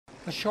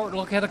A short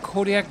look at a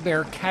Kodiak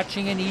bear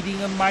catching and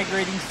eating a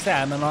migrating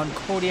salmon on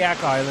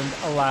Kodiak Island,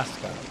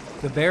 Alaska.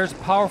 The bear's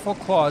powerful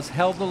claws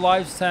held the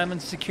live salmon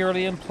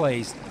securely in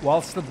place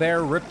whilst the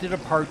bear ripped it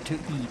apart to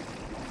eat.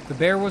 The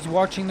bear was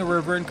watching the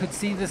river and could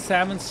see the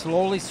salmon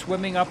slowly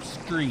swimming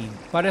upstream,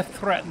 but if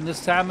threatened, the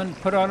salmon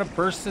put on a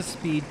burst of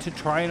speed to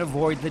try and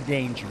avoid the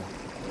danger.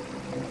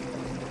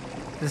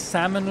 The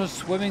salmon was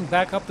swimming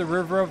back up the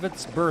river of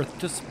its birth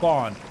to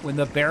spawn when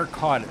the bear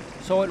caught it,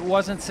 so it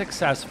wasn't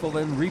successful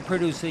in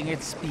reproducing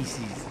its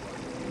species.